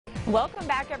Welcome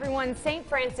back, everyone. St.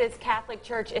 Francis Catholic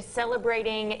Church is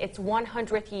celebrating its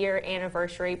 100th year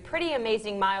anniversary. Pretty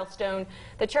amazing milestone.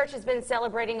 The church has been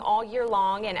celebrating all year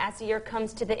long, and as the year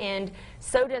comes to the end,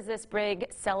 so does this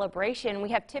big celebration. We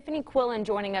have Tiffany Quillen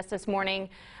joining us this morning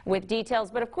with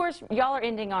details, but of course, y'all are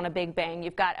ending on a big bang.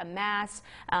 You've got a mass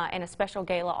and a special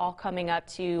gala all coming up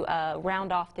to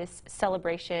round off this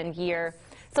celebration year.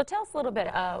 So tell us a little bit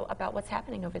about what's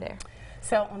happening over there.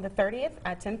 So on the 30th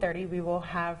at 10:30, we will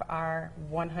have our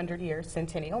 100-year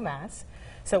centennial mass.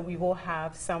 So we will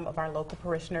have some of our local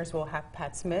parishioners. We'll have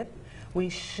Pat Smith. We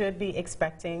should be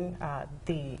expecting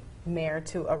the mayor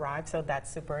to arrive, so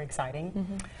that's super exciting.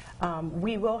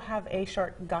 We will have a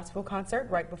short gospel concert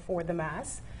right before the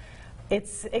mass.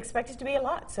 It's expected to be a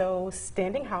lot, so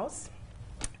standing house.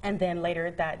 And then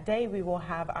later that day, we will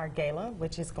have our gala,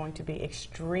 which is going to be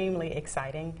extremely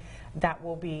exciting. That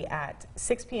will be at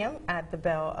 6 p.m. at the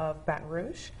Belle of Baton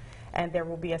Rouge. And there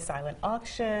will be a silent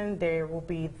auction. There will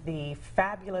be the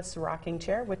fabulous rocking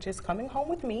chair, which is coming home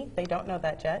with me. They don't know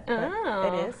that yet,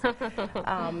 but it is.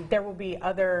 There will be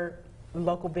other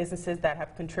local businesses that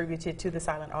have contributed to the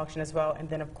silent auction as well. And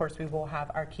then, of course, we will have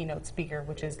our keynote speaker,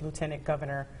 which is Lieutenant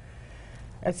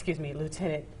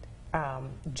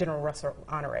General Russell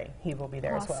Honore. He will be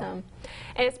there as well. Awesome.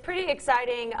 And it's pretty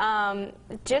exciting.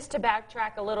 Just to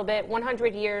backtrack a little bit,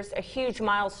 100 years, a huge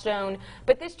milestone,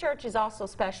 but this church is also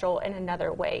special in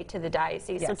another way to the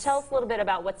diocese. Yes. So tell us a little bit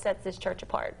about what sets this church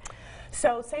apart.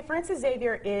 So St. Francis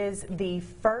Xavier is the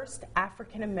first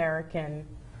African-American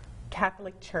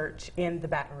Catholic church in the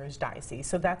Baton Rouge Diocese.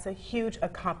 So that's a huge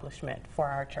accomplishment for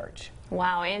our church.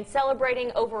 Wow, and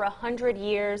celebrating over 100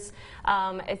 years,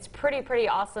 it's pretty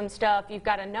awesome stuff. You've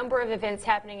got a number of events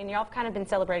happening, and y'all have kind of been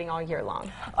celebrating all year long.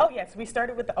 Oh yes, we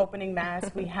started with the opening mass.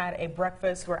 We had a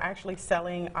breakfast. We're actually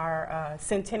selling our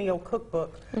Centennial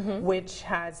Cookbook, which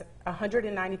has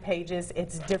 190 pages.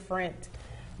 It's different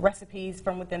recipes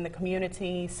from within the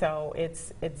community, so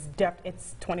it's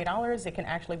 $20. It can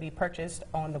actually be purchased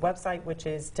on the website, which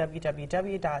is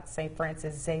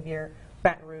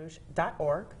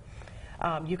www.stfrancisxavierbatonrouge.org.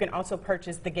 You can also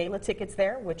purchase the gala tickets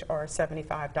there, which are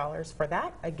 $75 for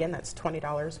that. Again, that's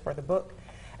 $20 for the book.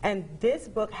 And this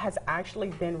book has actually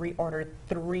been reordered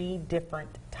 3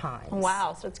 different times.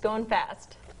 Wow, so it's going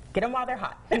fast. Get them while they're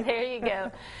hot. There you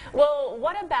go. Well,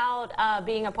 what about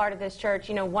being a part of this church?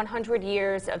 You know, 100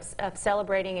 years of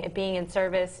celebrating it, being in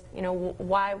service. You know,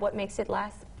 what makes it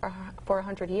last for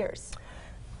 100 years?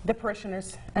 The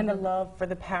parishioners and the love for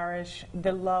the parish,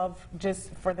 the love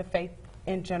just for the faith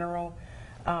in general.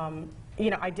 You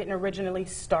know, I didn't originally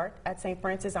start at St.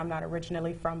 Francis. I'm not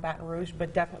originally from Baton Rouge,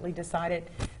 but definitely decided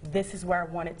this is where I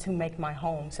wanted to make my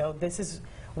home. So this is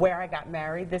where I got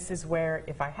married. This is where,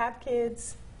 if I have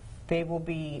kids, they will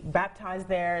be baptized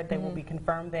there, they will be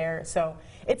confirmed there. So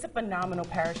it's a phenomenal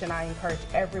parish, and I encourage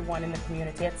everyone in the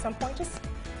community at some point, just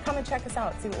come and check us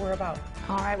out, see what we're about.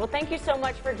 All right, well, thank you so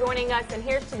much for joining us, and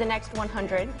here's to the next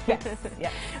 100. Yes,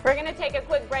 yes. We're going to take a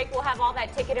quick break. We'll have all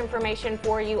that ticket information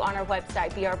for you on our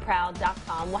website,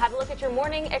 beourproud.com. We'll have a look at your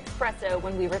morning espresso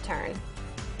when we return.